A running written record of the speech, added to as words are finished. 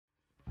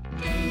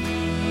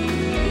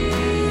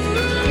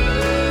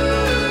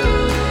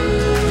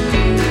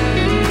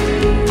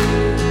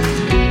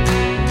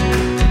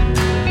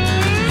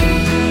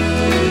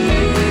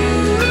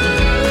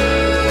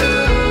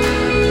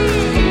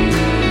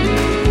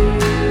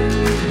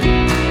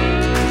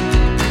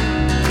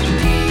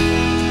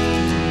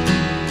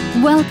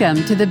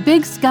Welcome to the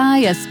Big Sky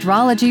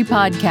Astrology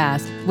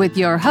Podcast with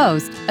your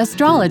host,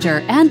 astrologer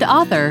and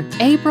author,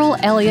 April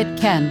Elliott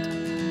Kent.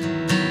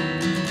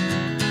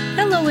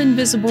 Hello,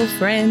 invisible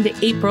friend.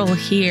 April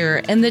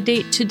here, and the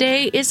date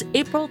today is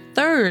April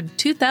 3rd,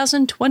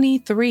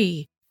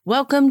 2023.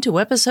 Welcome to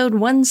episode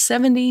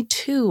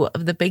 172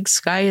 of the Big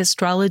Sky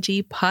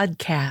Astrology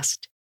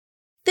Podcast.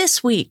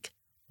 This week,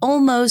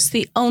 almost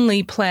the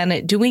only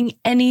planet doing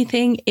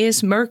anything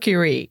is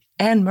Mercury,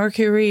 and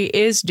Mercury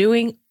is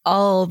doing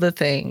all the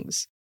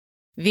things.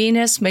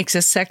 Venus makes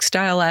a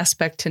sextile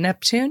aspect to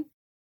Neptune.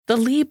 The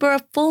Libra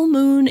full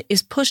moon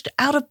is pushed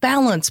out of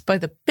balance by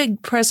the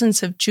big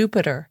presence of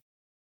Jupiter.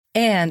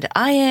 And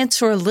I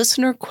answer a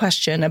listener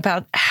question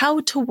about how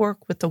to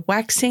work with the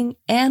waxing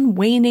and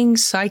waning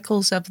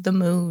cycles of the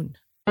moon.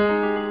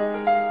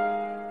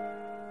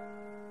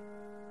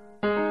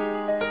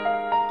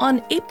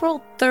 On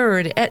April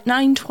 3rd at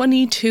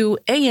 9:22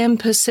 a.m.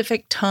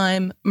 Pacific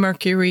Time,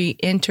 Mercury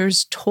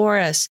enters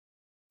Taurus.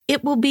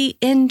 It will be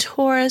in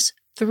Taurus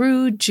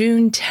through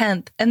June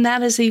 10th, and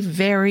that is a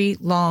very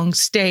long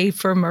stay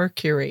for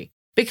Mercury,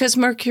 because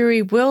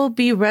Mercury will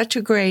be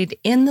retrograde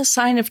in the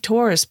sign of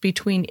Taurus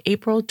between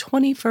April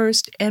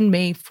 21st and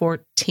May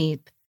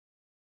 14th.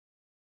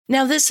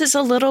 Now, this is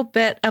a little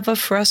bit of a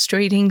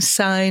frustrating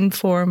sign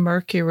for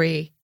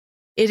Mercury.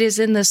 It is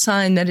in the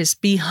sign that is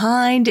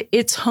behind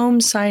its home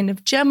sign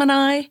of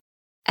Gemini,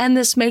 and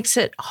this makes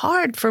it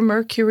hard for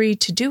Mercury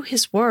to do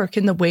his work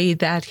in the way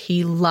that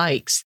he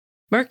likes.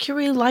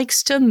 Mercury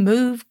likes to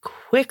move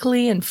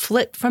quickly and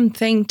flit from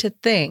thing to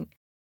thing.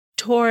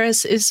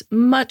 Taurus is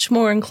much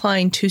more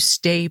inclined to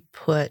stay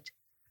put.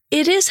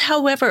 It is,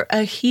 however,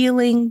 a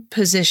healing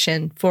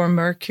position for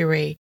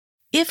Mercury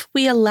if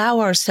we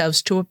allow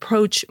ourselves to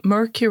approach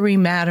Mercury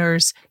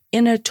matters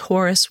in a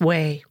Taurus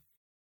way.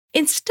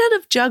 Instead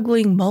of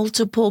juggling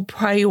multiple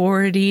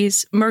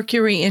priorities,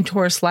 Mercury in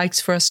Taurus likes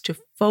for us to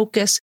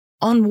focus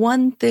on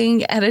one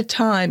thing at a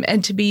time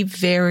and to be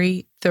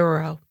very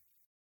thorough.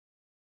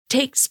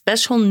 Take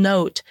special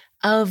note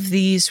of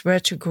these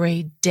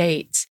retrograde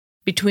dates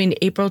between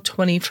April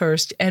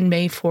 21st and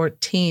May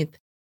 14th.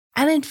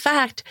 And in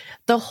fact,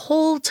 the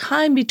whole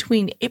time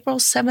between April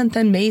 7th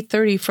and May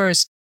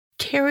 31st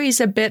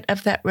carries a bit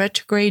of that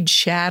retrograde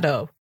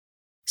shadow.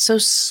 So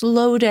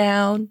slow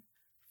down,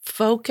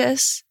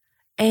 focus,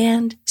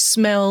 and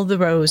smell the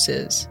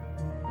roses.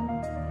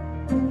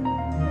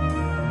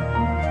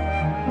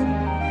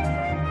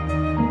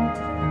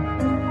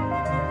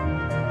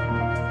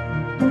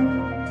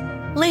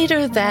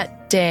 Later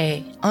that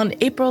day, on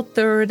April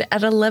 3rd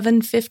at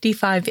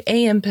 11:55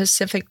 a.m.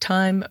 Pacific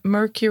Time,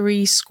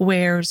 Mercury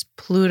squares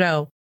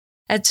Pluto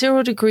at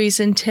 0 degrees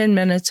and 10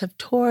 minutes of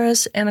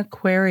Taurus and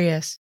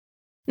Aquarius.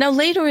 Now,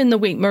 later in the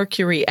week,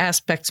 Mercury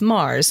aspects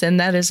Mars, and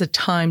that is a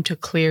time to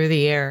clear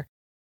the air.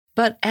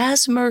 But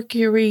as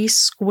Mercury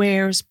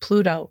squares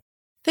Pluto,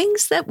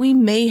 things that we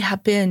may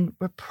have been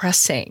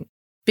repressing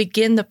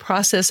begin the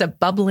process of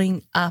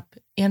bubbling up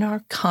in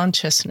our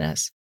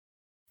consciousness.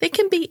 They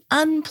can be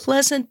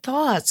unpleasant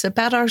thoughts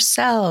about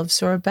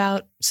ourselves or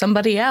about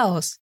somebody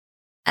else,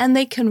 and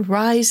they can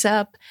rise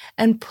up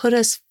and put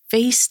us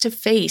face to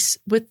face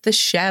with the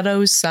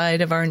shadow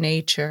side of our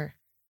nature.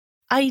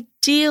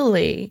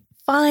 Ideally,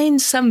 find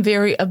some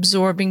very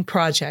absorbing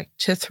project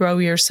to throw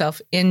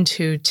yourself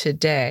into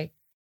today.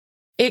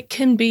 It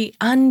can be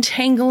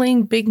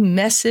untangling big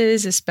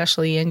messes,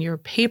 especially in your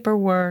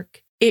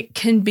paperwork. It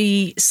can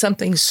be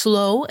something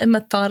slow and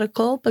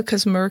methodical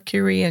because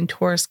Mercury in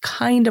Taurus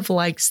kind of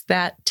likes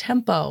that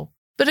tempo.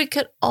 But it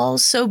could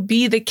also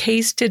be the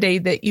case today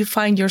that you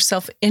find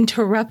yourself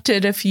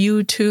interrupted a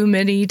few too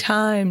many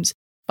times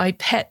by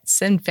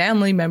pets and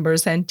family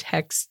members and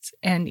texts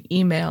and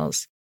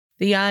emails.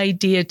 The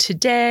idea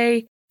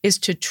today is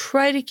to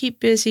try to keep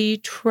busy,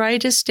 try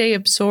to stay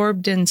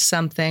absorbed in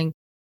something,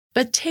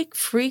 but take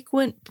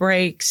frequent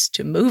breaks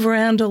to move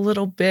around a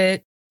little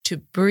bit, to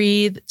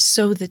breathe,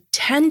 so the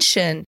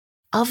tension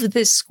of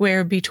this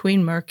square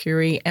between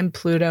Mercury and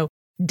Pluto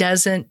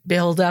doesn't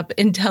build up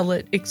until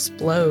it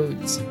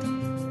explodes.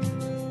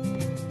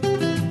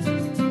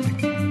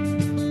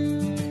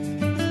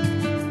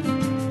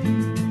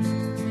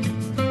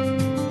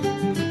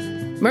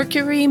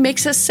 Mercury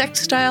makes a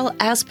sextile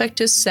aspect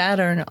to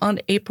Saturn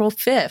on April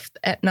 5th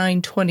at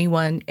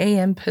 9:21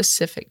 a.m.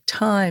 Pacific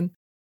Time.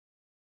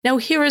 Now,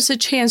 here is a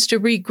chance to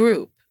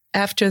regroup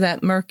after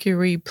that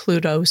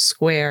Mercury-Pluto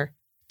square.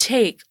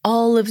 Take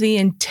all of the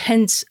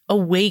intense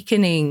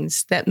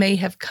awakenings that may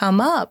have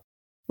come up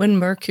when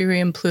Mercury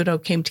and Pluto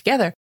came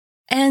together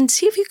and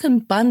see if you can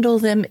bundle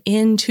them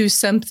into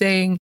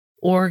something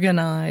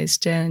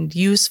organized and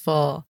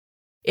useful.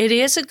 It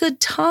is a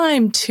good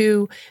time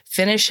to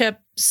finish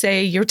up,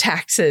 say, your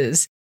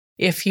taxes.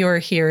 If you're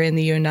here in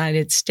the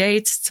United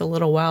States, it's a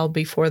little while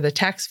before the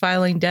tax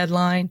filing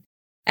deadline.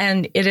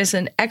 And it is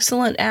an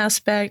excellent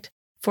aspect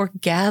for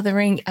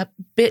gathering up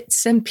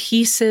bits and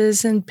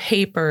pieces and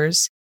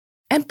papers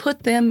and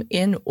put them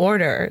in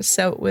order.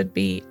 So it would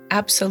be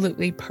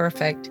absolutely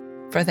perfect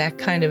for that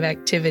kind of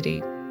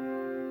activity.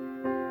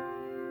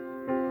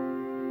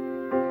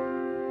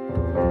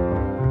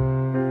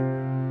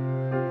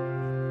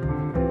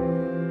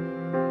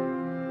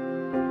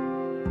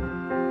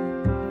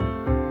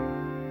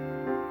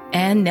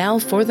 Now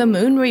for the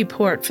moon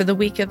report for the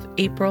week of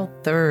April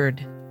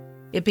 3rd.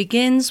 It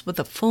begins with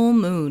a full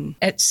moon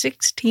at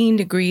 16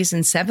 degrees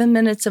and 7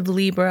 minutes of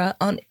Libra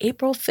on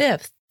April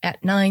 5th at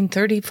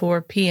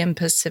 9:34 p.m.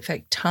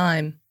 Pacific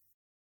Time.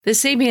 The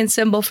Sabian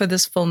symbol for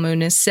this full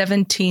moon is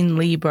 17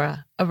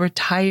 Libra, a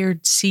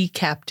retired sea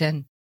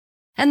captain.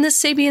 And the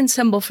Sabian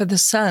symbol for the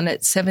sun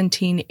at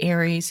 17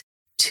 Aries,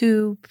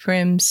 2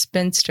 prim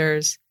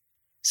spinsters.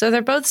 So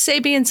they're both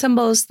Sabian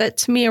symbols that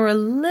to me are a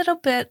little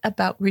bit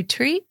about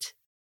retreat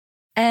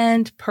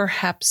and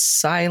perhaps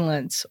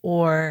silence,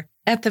 or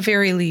at the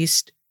very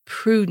least,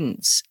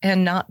 prudence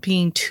and not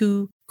being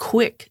too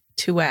quick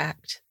to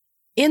act.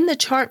 In the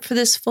chart for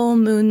this full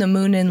moon, the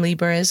moon in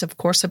Libra is, of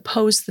course,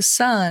 opposed the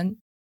sun,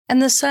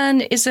 and the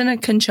sun is in a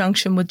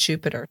conjunction with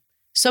Jupiter.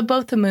 So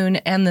both the moon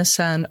and the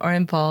sun are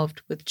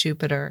involved with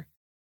Jupiter.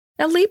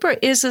 Now, Libra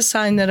is a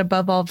sign that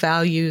above all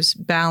values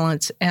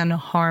balance and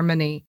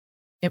harmony.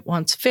 It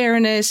wants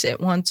fairness. It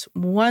wants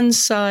one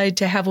side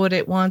to have what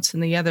it wants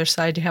and the other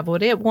side to have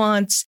what it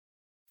wants.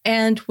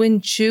 And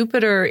when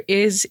Jupiter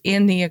is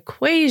in the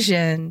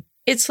equation,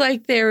 it's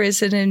like there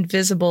is an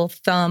invisible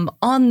thumb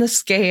on the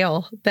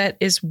scale that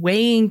is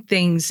weighing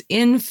things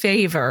in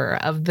favor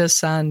of the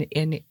sun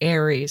in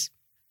Aries.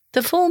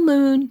 The full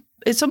moon,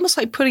 it's almost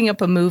like putting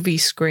up a movie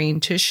screen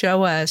to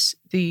show us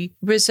the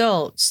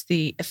results,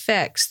 the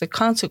effects, the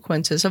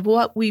consequences of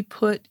what we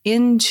put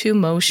into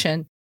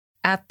motion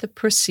at the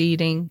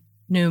preceding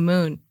new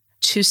moon,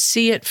 to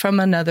see it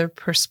from another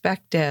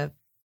perspective.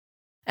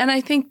 And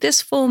I think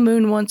this full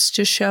moon wants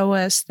to show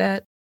us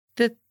that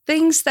the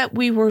things that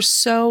we were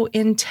so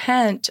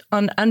intent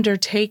on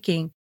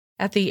undertaking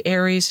at the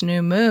Aries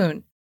new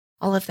moon,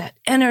 all of that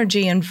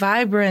energy and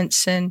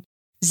vibrance and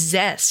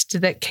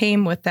zest that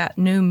came with that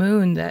new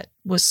moon that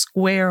was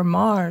square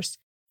Mars,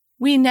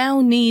 we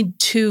now need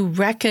to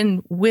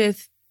reckon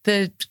with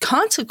the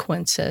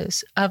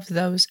consequences of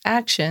those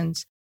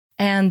actions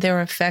and their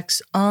effects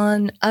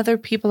on other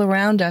people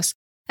around us,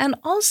 and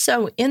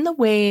also in the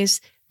ways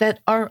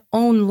that our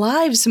own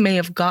lives may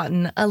have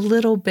gotten a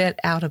little bit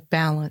out of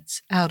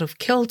balance, out of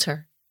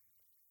kilter.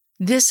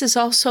 This is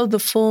also the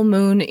full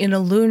moon in a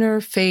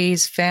lunar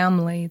phase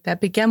family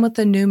that began with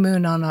the new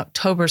moon on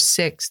October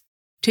 6th,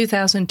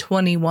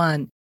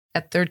 2021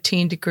 at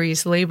 13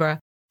 degrees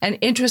Libra. And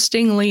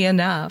interestingly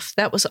enough,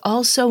 that was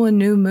also a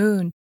new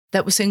moon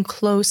that was in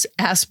close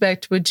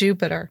aspect with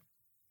Jupiter.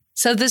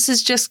 So this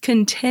is just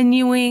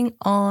continuing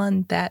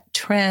on that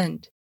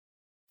trend.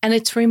 And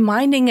it's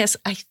reminding us,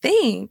 I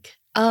think,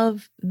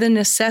 of the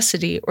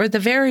necessity, or the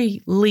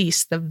very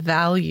least, the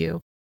value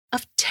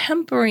of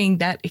tempering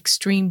that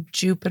extreme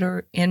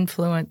Jupiter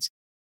influence.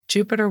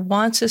 Jupiter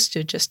wants us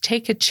to just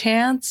take a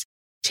chance,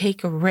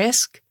 take a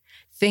risk,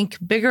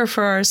 think bigger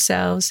for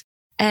ourselves,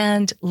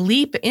 and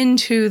leap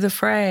into the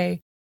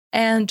fray.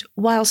 And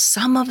while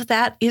some of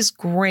that is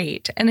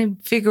great and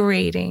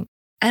invigorating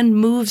and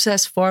moves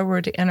us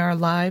forward in our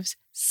lives,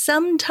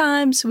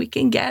 sometimes we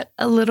can get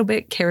a little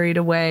bit carried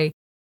away.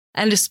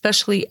 And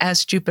especially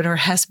as Jupiter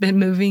has been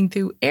moving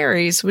through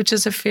Aries, which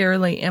is a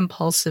fairly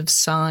impulsive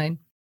sign.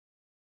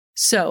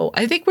 So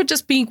I think we're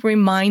just being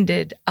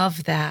reminded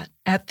of that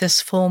at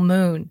this full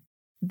moon,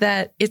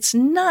 that it's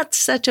not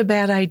such a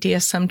bad idea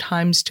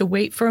sometimes to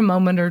wait for a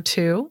moment or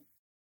two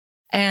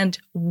and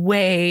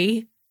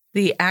weigh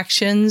the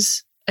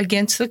actions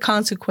against the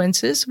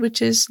consequences,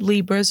 which is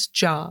Libra's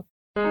job.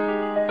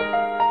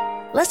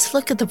 Let's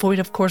look at the void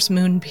of course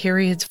moon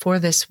periods for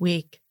this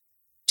week.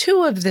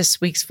 2 of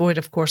this week's void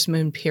of course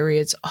moon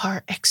periods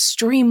are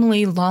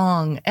extremely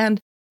long, and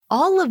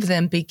all of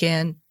them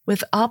begin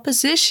with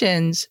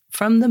oppositions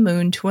from the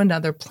moon to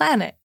another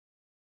planet.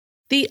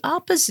 The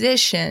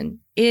opposition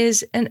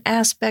is an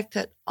aspect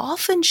that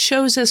often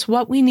shows us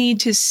what we need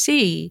to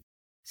see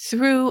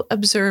through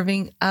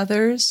observing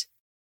others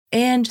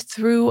and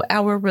through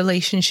our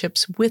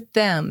relationships with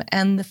them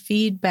and the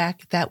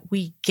feedback that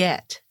we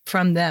get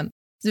from them.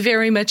 It's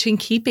very much in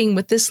keeping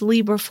with this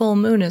Libra full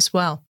moon as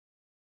well.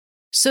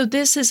 So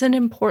this is an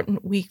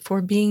important week for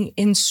being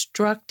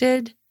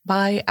instructed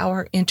by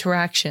our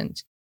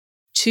interactions,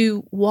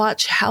 to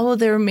watch how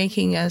they're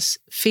making us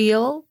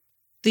feel,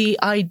 the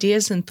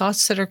ideas and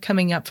thoughts that are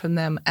coming up from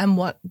them, and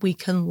what we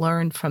can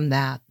learn from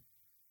that.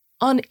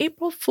 On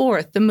April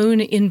 4th, the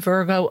moon in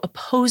Virgo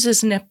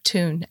opposes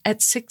Neptune at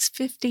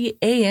 6:50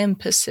 a.m.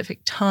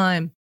 Pacific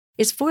time.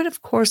 It's void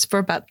of course for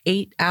about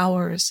 8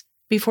 hours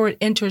before it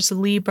enters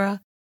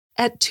Libra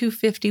at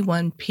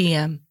 2:51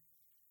 p.m.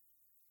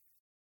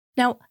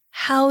 Now,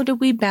 how do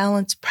we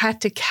balance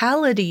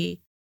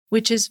practicality,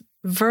 which is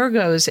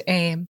Virgo's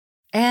aim,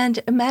 and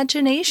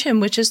imagination,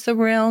 which is the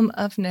realm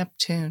of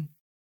Neptune?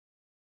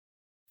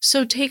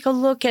 So take a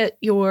look at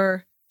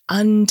your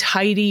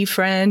untidy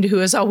friend who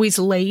is always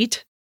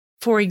late,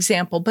 for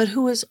example, but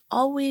who is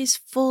always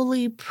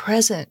fully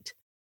present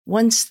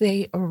once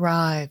they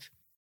arrive.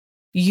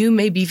 You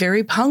may be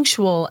very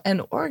punctual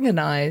and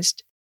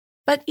organized,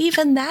 but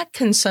even that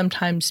can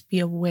sometimes be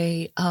a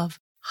way of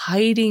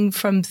hiding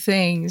from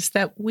things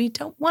that we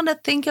don't want to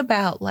think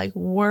about, like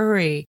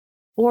worry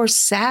or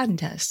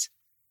sadness.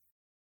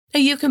 Now,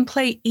 you can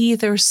play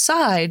either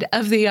side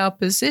of the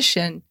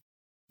opposition.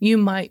 You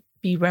might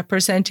be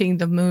representing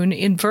the moon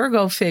in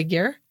Virgo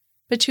figure,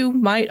 but you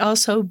might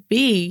also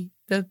be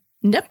the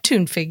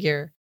Neptune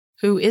figure,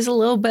 who is a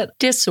little bit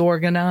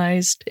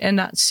disorganized and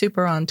not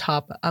super on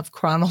top of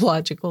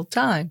chronological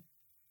time.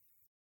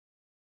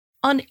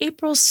 On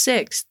April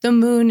 6th, the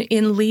moon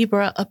in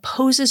Libra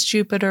opposes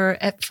Jupiter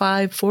at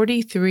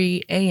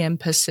 5:43 a.m.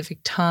 Pacific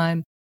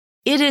time.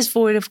 It is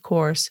void of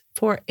course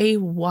for a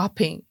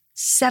whopping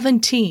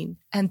 17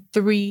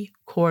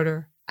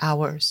 3/4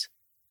 hours.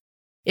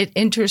 It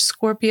enters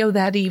Scorpio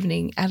that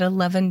evening at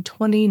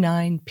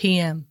 11:29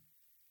 p.m.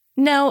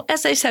 Now,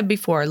 as I said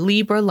before,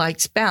 Libra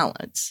likes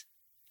balance,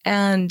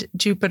 and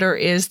Jupiter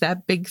is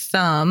that big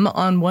thumb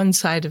on one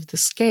side of the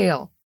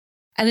scale.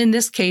 And in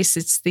this case,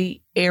 it's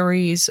the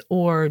Aries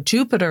or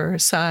Jupiter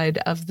side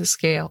of the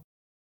scale.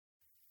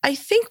 I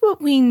think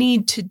what we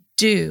need to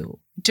do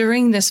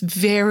during this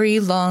very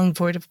long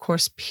void of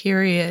course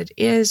period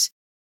is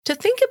to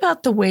think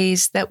about the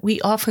ways that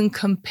we often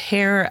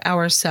compare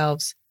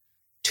ourselves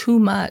too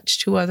much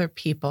to other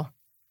people.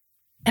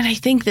 And I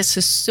think this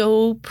is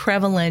so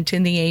prevalent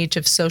in the age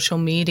of social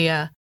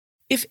media.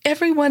 If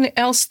everyone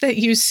else that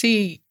you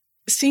see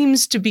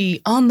seems to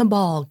be on the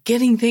ball,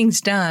 getting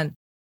things done,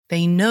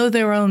 they know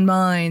their own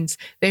minds,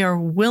 they are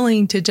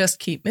willing to just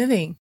keep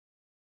moving.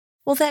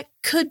 Well, that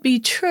could be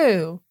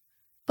true,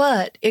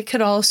 but it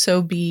could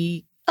also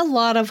be a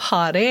lot of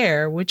hot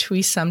air, which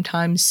we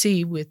sometimes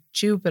see with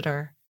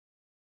Jupiter.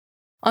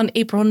 On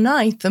April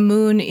 9th, the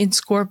moon in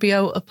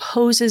Scorpio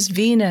opposes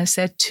Venus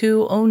at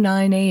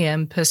 2:09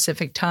 a.m.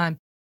 Pacific time.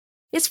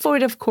 It's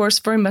void, of course,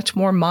 for a much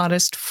more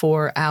modest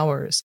 4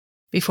 hours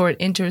before it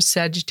enters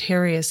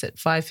Sagittarius at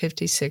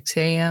 5:56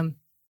 a.m.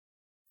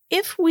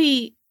 If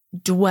we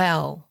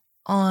dwell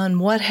on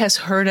what has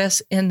hurt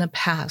us in the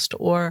past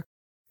or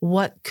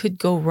what could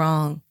go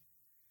wrong,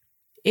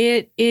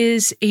 it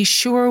is a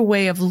sure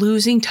way of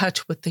losing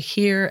touch with the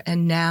here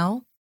and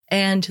now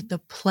and the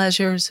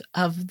pleasures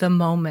of the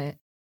moment.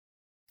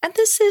 And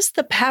this is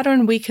the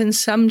pattern we can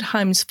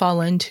sometimes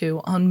fall into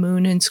on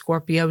Moon and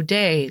Scorpio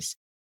days,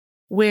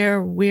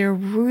 where we're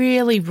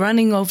really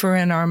running over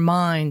in our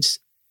minds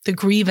the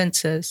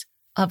grievances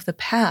of the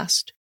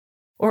past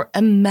or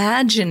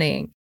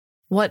imagining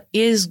what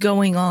is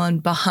going on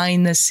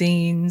behind the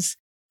scenes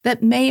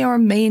that may or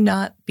may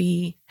not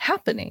be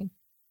happening.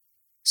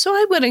 So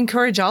I would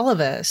encourage all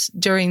of us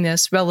during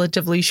this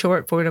relatively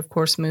short void of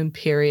course moon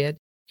period.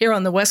 Here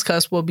on the West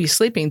Coast, we'll be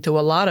sleeping through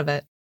a lot of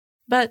it.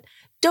 But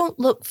don't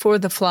look for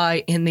the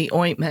fly in the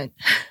ointment.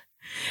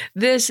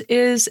 This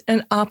is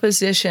an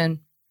opposition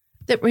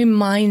that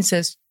reminds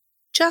us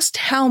just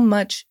how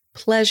much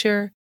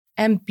pleasure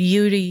and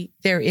beauty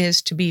there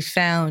is to be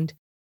found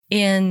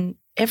in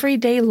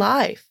everyday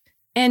life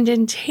and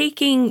in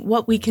taking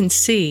what we can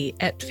see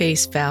at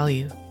face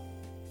value.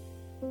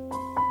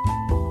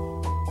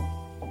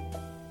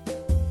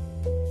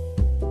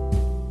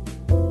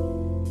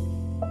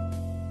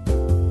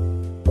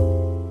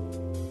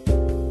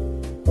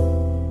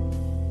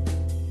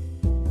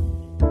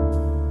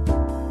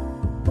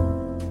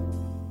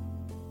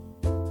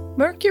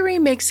 Mercury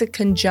makes a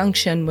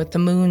conjunction with the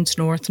moon's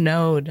north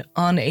node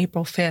on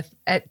April 5th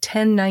at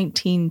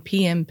 10:19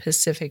 p.m.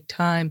 Pacific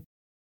time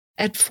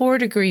at 4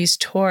 degrees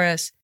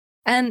Taurus.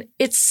 And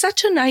it's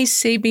such a nice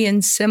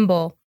Sabian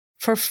symbol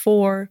for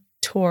 4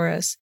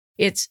 Taurus.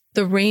 It's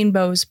the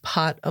rainbow's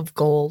pot of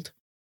gold.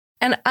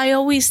 And I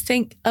always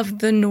think of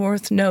the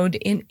north node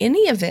in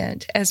any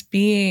event as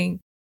being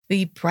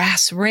the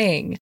brass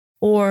ring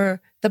or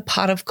the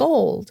pot of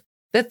gold,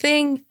 the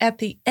thing at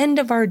the end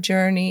of our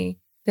journey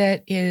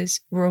that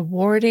is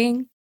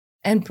rewarding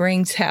and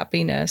brings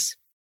happiness.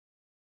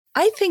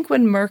 I think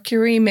when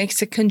Mercury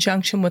makes a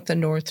conjunction with the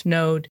North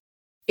Node,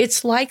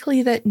 it's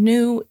likely that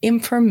new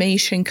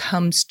information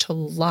comes to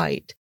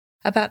light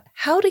about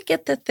how to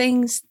get the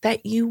things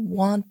that you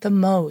want the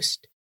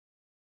most.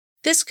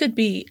 This could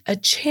be a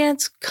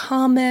chance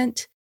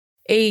comment,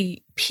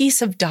 a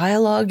piece of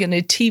dialogue in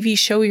a TV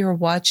show you're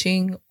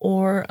watching,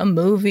 or a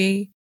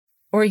movie,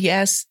 or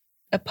yes,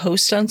 a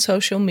post on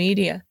social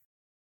media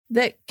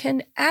that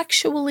can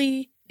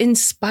actually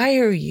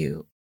inspire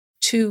you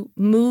to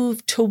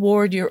move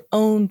toward your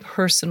own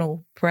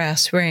personal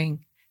brass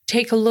ring.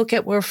 Take a look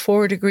at where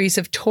 4 degrees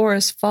of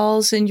Taurus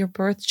falls in your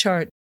birth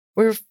chart.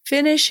 We're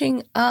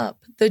finishing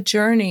up the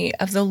journey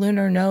of the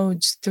lunar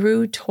nodes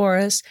through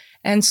Taurus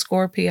and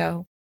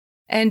Scorpio.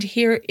 And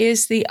here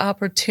is the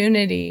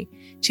opportunity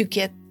to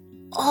get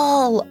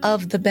all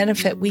of the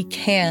benefit we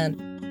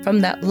can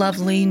from that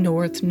lovely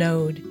North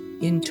Node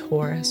in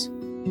Taurus.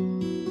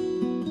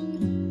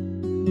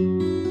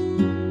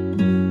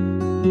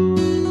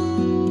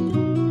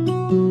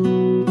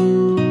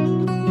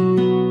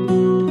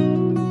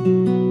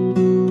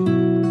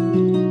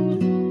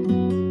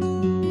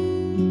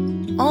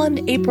 On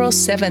April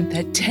 7th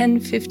at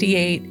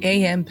 10:58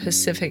 a.m.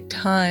 Pacific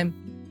time,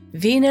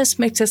 Venus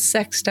makes a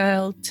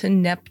sextile to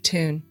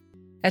Neptune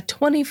at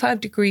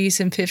 25 degrees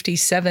and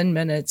 57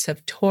 minutes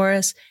of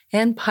Taurus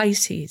and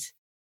Pisces.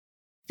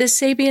 The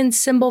Sabian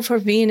symbol for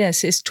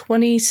Venus is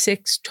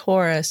 26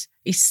 Taurus,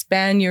 a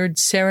Spaniard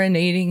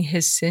serenading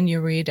his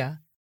senorita.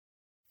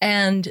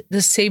 And the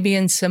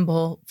Sabian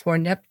symbol for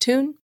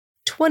Neptune,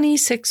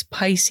 26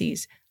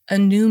 Pisces, a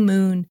new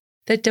moon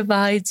that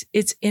divides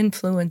its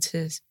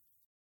influences.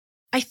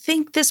 I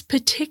think this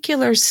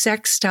particular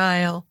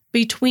sextile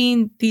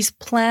between these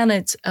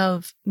planets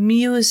of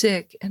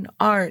music and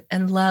art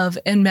and love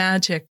and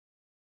magic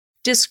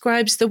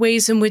describes the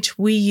ways in which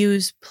we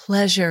use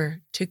pleasure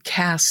to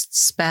cast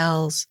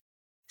spells,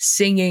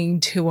 singing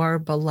to our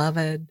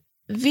beloved.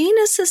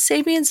 Venus's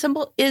Sabian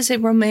symbol is a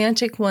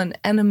romantic one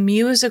and a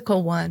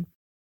musical one,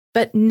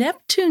 but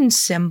Neptune's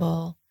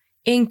symbol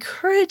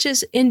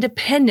encourages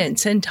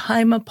independence and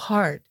time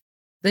apart,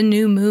 the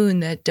new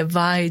moon that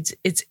divides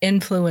its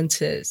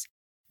influences,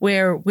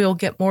 where we'll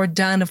get more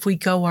done if we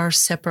go our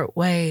separate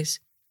ways.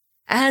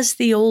 As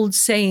the old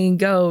saying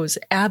goes,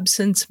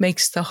 absence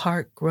makes the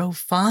heart grow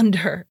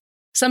fonder.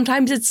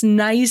 Sometimes it's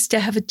nice to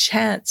have a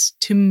chance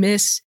to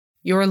miss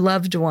your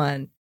loved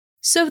one.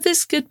 So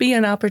this could be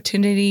an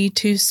opportunity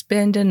to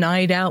spend a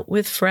night out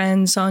with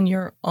friends on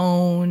your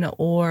own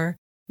or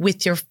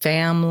with your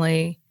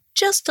family.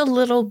 Just a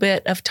little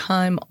bit of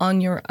time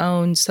on your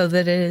own so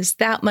that it is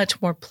that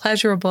much more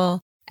pleasurable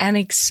and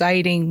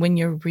exciting when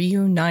you're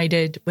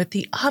reunited with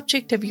the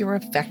object of your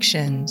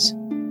affections.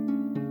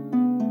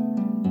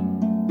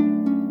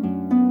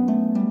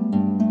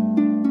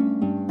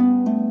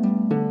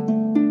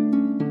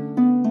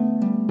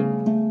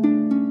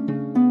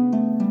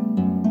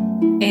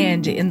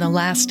 And in the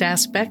last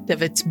aspect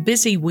of its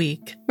busy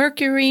week,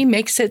 Mercury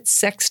makes its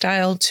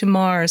sextile to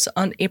Mars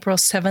on April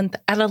 7th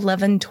at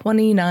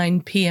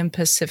 11:29 p.m.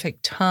 Pacific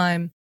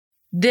Time.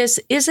 This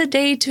is a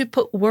day to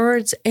put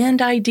words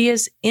and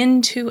ideas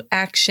into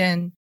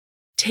action.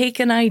 Take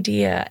an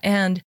idea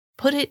and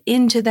put it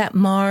into that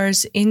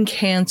Mars in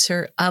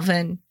Cancer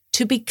oven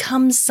to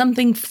become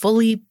something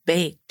fully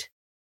baked.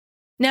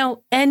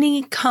 Now,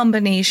 any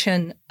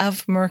combination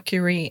of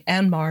Mercury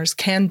and Mars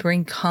can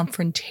bring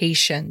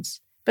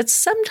confrontations. But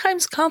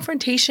sometimes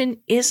confrontation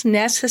is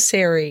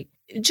necessary.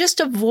 Just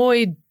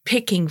avoid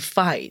picking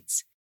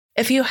fights.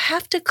 If you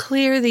have to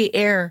clear the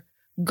air,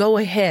 go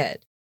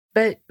ahead.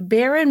 But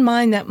bear in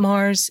mind that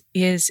Mars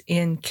is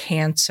in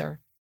Cancer.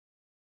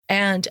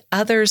 And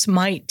others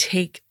might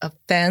take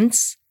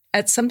offense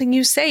at something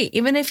you say,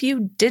 even if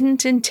you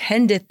didn't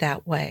intend it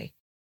that way.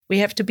 We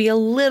have to be a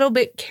little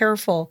bit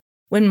careful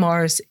when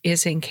Mars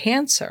is in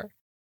Cancer,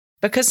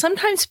 because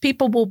sometimes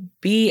people will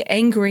be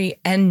angry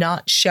and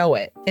not show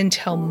it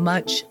until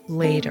much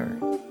later.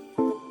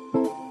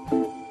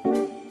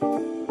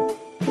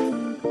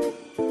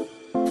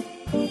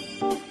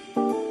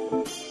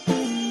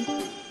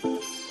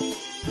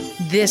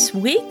 This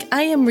week,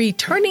 I am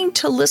returning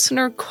to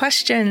listener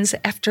questions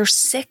after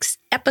 6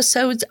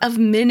 episodes of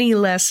mini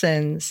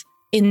lessons.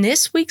 In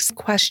this week's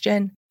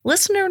question,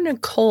 listener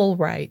Nicole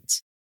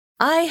writes,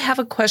 I have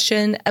a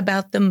question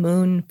about the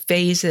moon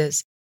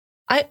phases.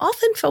 I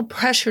often feel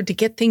pressure to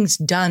get things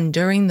done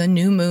during the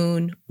new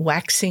moon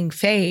waxing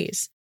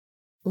phase,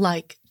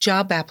 like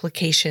job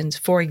applications,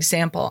 for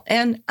example.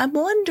 And I'm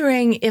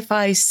wondering if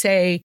I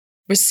say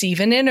receive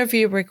an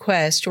interview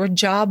request or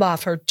job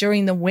offer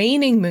during the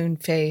waning moon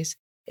phase,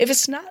 if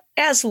it's not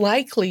as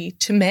likely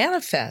to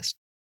manifest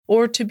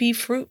or to be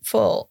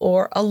fruitful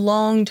or a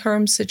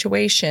long-term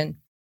situation.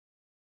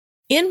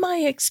 In my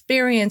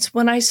experience,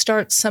 when I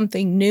start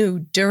something new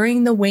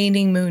during the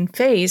waning moon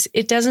phase,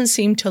 it doesn't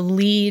seem to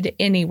lead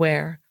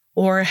anywhere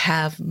or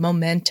have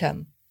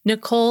momentum.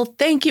 Nicole,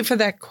 thank you for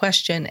that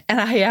question, and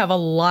I have a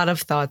lot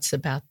of thoughts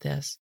about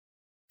this.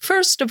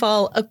 First of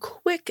all, a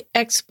quick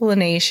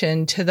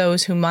explanation to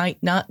those who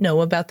might not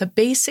know about the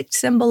basic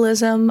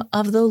symbolism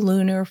of the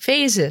lunar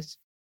phases.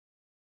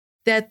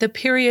 That the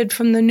period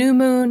from the new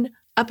moon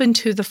up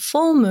into the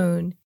full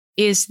moon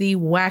is the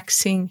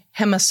waxing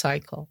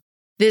hemicycle.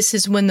 This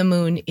is when the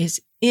moon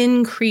is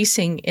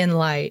increasing in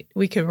light.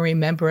 We can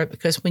remember it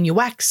because when you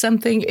wax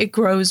something, it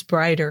grows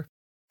brighter.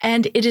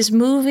 And it is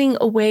moving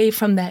away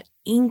from that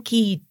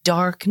inky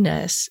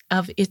darkness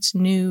of its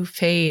new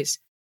phase,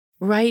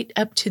 right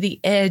up to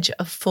the edge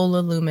of full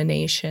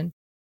illumination.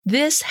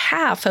 This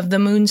half of the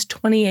moon's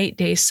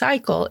 28-day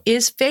cycle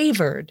is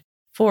favored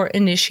for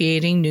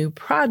initiating new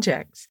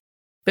projects,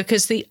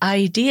 because the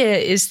idea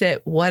is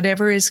that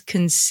whatever is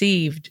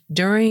conceived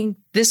during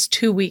this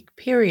 2-week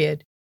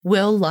period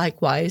will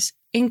likewise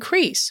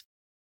increase.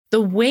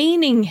 The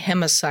waning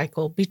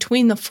hemicycle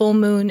between the full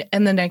moon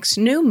and the next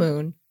new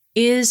moon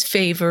is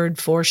favored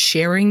for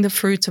sharing the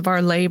fruits of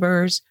our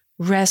labors,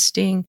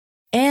 resting,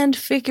 and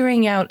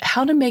figuring out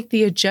how to make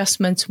the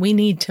adjustments we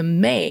need to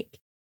make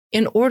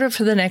in order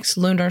for the next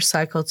lunar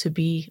cycle to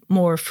be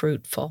more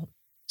fruitful.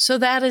 So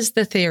that is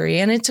the theory,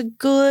 and it's a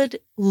good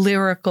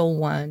lyrical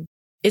one.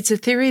 It's a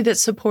theory that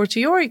supports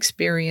your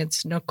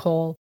experience,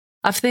 Nicole,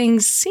 of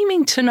things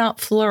seeming to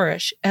not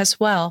flourish as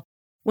well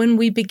when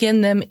we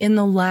begin them in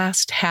the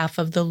last half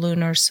of the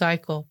lunar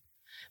cycle.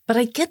 But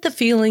I get the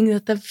feeling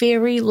that the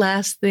very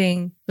last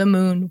thing the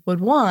moon would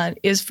want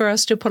is for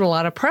us to put a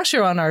lot of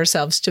pressure on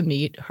ourselves to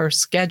meet her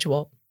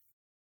schedule.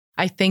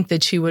 I think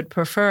that she would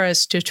prefer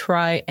us to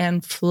try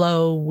and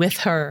flow with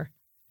her.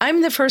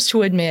 I'm the first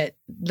to admit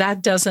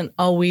that doesn't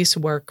always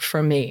work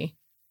for me.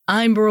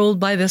 I'm ruled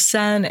by the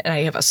sun and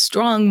I have a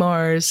strong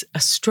Mars, a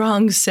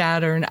strong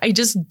Saturn. I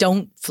just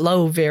don't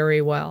flow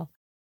very well.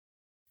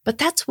 But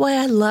that's why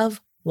I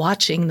love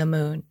watching the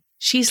moon.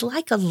 She's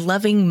like a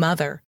loving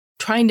mother,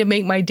 trying to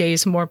make my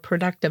days more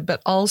productive,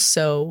 but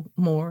also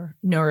more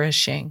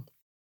nourishing.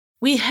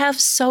 We have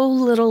so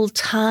little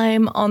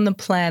time on the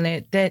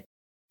planet that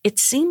it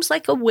seems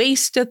like a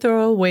waste to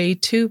throw away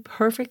 2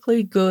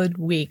 perfectly good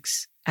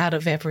weeks out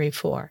of every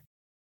 4.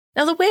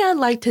 Now, the way I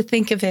like to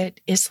think of it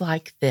is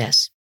like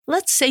this.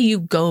 Let's say you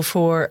go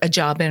for a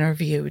job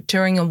interview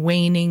during a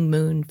waning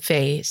moon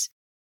phase.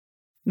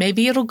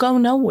 Maybe it'll go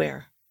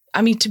nowhere.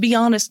 I mean, to be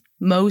honest,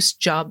 most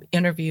job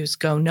interviews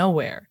go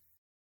nowhere.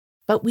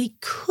 But we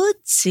could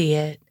see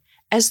it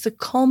as the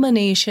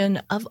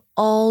culmination of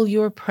all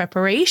your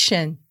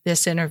preparation,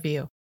 this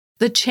interview,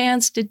 the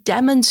chance to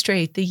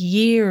demonstrate the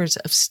years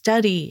of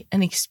study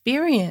and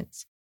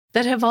experience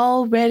that have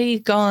already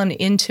gone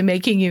into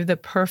making you the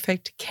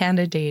perfect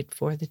candidate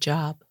for the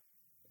job.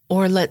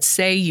 Or let's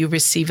say you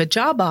receive a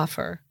job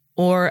offer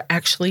or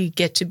actually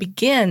get to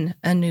begin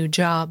a new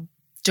job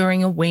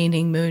during a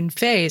waning moon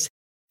phase.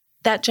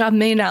 That job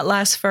may not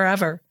last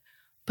forever,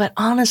 but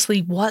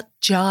honestly, what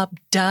job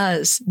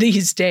does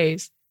these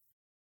days?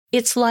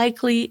 It's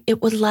likely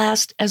it would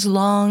last as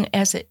long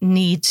as it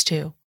needs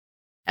to,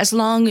 as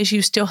long as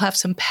you still have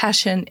some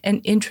passion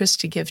and interest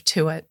to give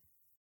to it.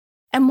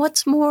 And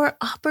what's more,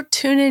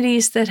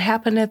 opportunities that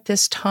happen at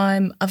this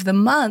time of the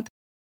month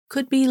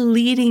could be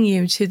leading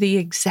you to the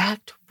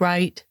exact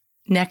right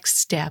next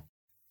step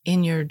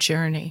in your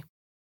journey.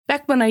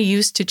 Back when I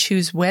used to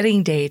choose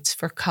wedding dates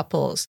for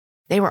couples,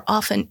 they were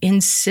often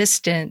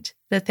insistent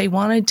that they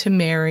wanted to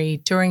marry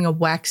during a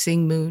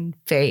waxing moon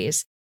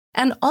phase.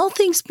 And all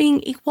things being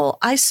equal,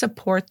 I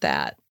support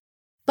that.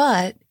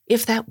 But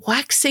if that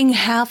waxing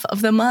half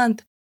of the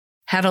month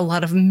had a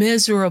lot of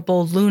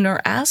miserable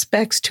lunar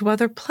aspects to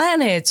other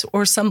planets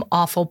or some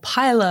awful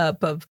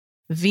pileup of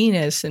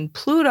Venus and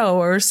Pluto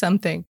or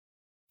something,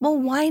 well,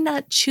 why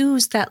not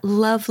choose that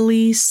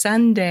lovely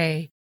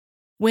Sunday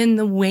when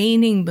the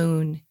waning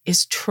moon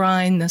is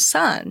trine the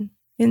sun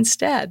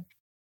instead?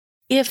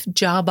 If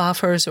job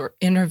offers or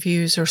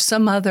interviews or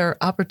some other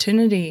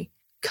opportunity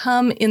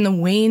come in the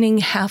waning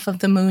half of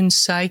the moon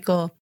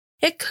cycle,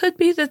 it could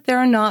be that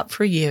they're not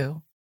for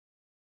you.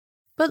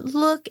 But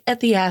look at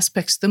the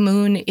aspects the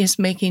moon is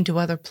making to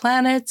other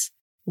planets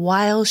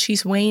while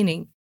she's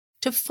waning.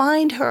 To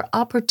find her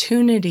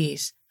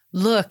opportunities,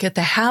 look at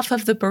the half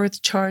of the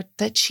birth chart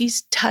that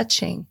she's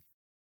touching.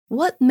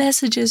 What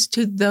messages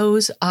do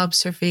those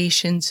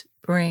observations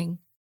bring?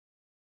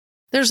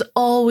 There's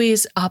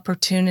always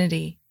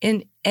opportunity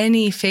in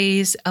any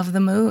phase of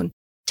the moon.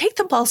 Take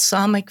the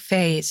balsamic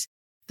phase,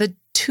 the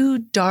 2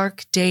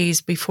 dark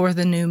days before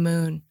the new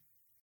moon.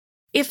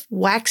 If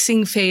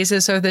waxing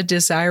phases are the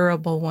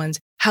desirable ones,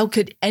 how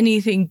could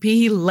anything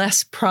be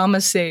less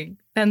promising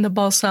than the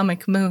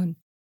balsamic moon?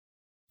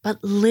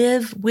 But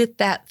live with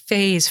that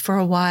phase for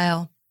a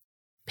while.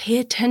 Pay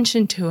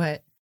attention to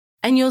it,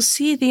 and you'll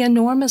see the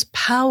enormous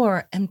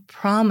power and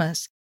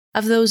promise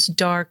of those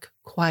dark,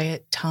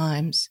 quiet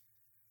times.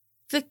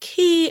 The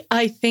key,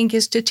 I think,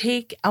 is to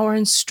take our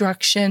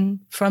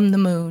instruction from the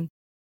moon.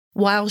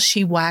 While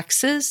she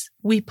waxes,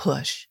 we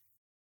push.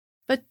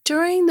 But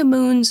during the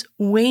moon's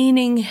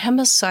waning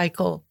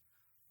hemicycle,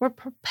 we're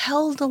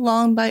propelled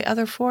along by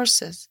other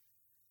forces.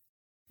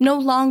 No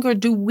longer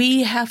do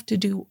we have to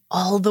do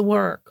all the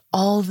work,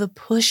 all the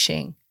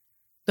pushing.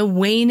 The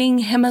waning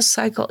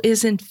hemicycle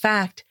is, in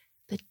fact,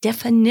 the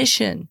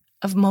definition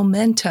of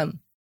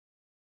momentum.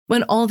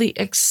 When all the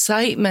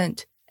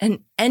excitement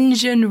and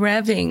engine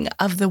revving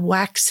of the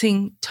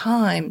waxing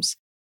times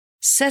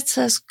sets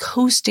us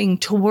coasting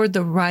toward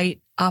the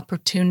right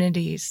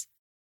opportunities.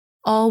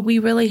 All we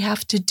really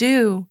have to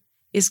do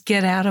is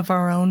get out of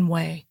our own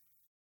way.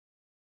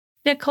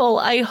 Nicole,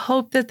 I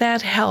hope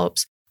that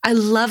helps. I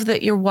love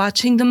that you're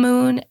watching the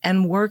moon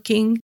and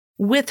working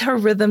with her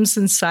rhythms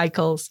and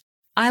cycles.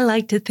 I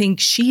like to think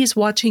she's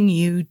watching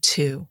you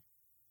too.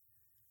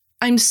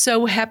 I'm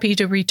so happy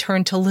to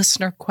return to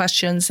listener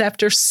questions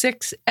after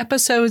 6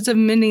 episodes of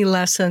mini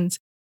lessons.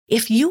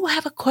 If you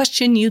have a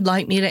question you'd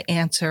like me to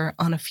answer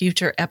on a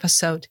future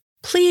episode,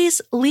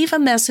 please leave a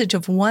message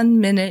of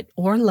 1 minute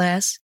or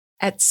less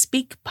at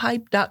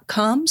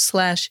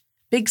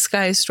speakpipe.com/Big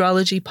Sky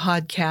Astrology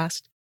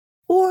Podcast,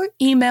 or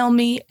email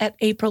me at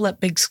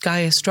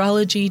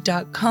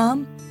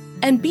april@bigskyAstrology.com,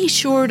 and be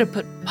sure to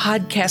put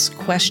podcast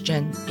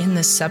question in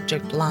the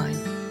subject line.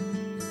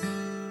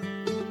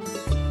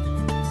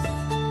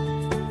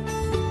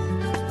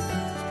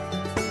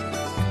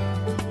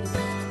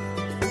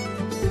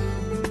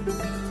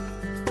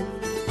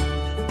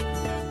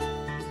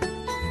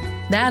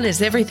 That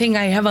is everything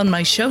I have on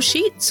my show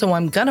sheet, so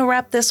I'm going to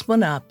wrap this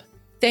one up.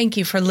 Thank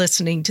you for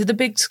listening to the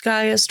Big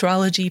Sky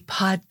Astrology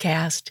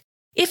Podcast.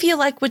 If you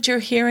like what you're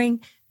hearing,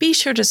 be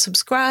sure to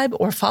subscribe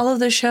or follow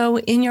the show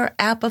in your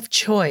app of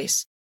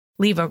choice.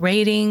 Leave a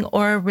rating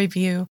or a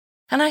review,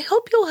 and I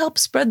hope you'll help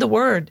spread the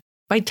word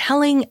by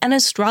telling an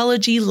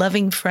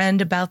astrology-loving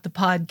friend about the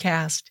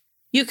podcast.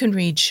 You can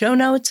read show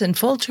notes and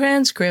full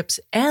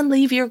transcripts and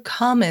leave your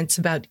comments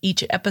about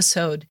each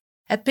episode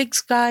at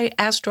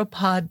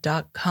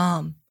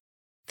bigskyastropod.com.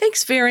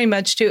 Thanks very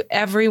much to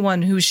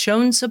everyone who's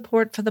shown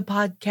support for the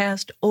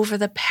podcast over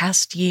the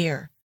past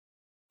year.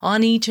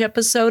 On each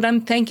episode,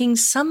 I'm thanking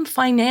some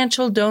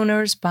financial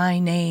donors by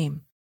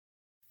name.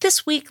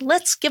 This week,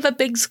 let's give a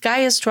Big Sky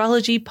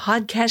Astrology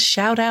Podcast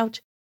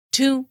shout-out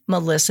to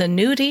Melissa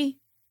Nudie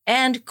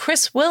and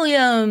Chris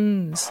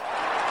Williams.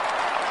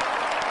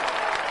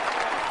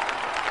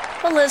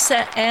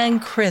 Melissa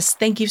and Chris,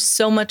 thank you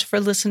so much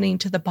for listening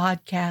to the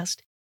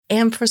podcast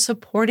and for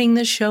supporting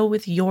the show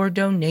with your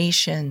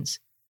donations.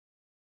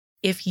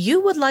 If you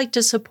would like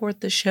to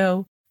support the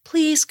show,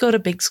 please go to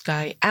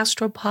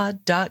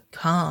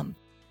bigskyastropod.com.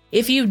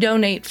 If you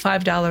donate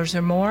 $5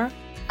 or more,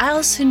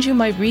 I'll send you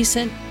my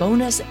recent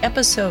bonus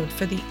episode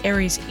for the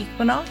Aries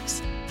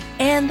equinox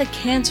and the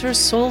Cancer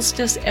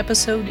solstice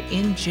episode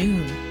in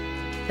June.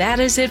 That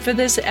is it for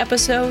this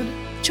episode.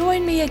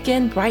 Join me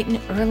again bright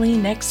and early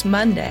next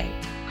Monday.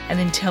 And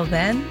until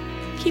then,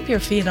 keep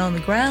your feet on the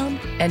ground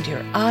and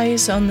your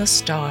eyes on the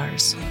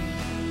stars.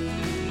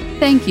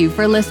 Thank you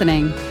for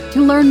listening.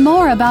 To learn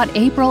more about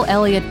April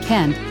Elliott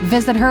Kent,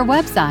 visit her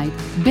website,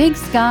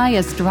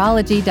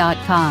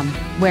 bigskyAstrology.com,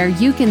 where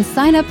you can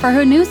sign up for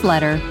her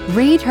newsletter,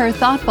 read her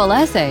thoughtful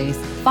essays,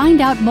 find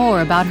out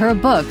more about her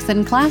books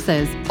and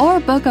classes,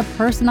 or book a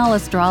personal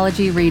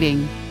astrology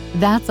reading.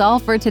 That's all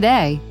for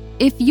today.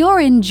 If you're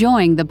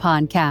enjoying the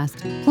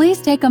podcast,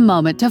 please take a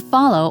moment to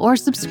follow or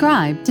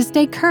subscribe to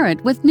stay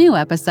current with new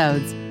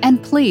episodes.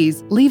 And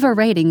please leave a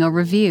rating or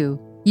review.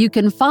 You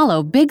can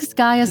follow Big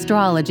Sky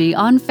Astrology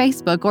on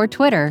Facebook or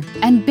Twitter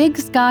and Big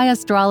Sky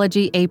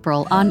Astrology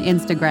April on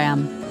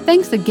Instagram.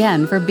 Thanks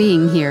again for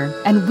being here,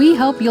 and we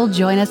hope you'll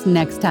join us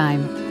next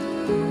time.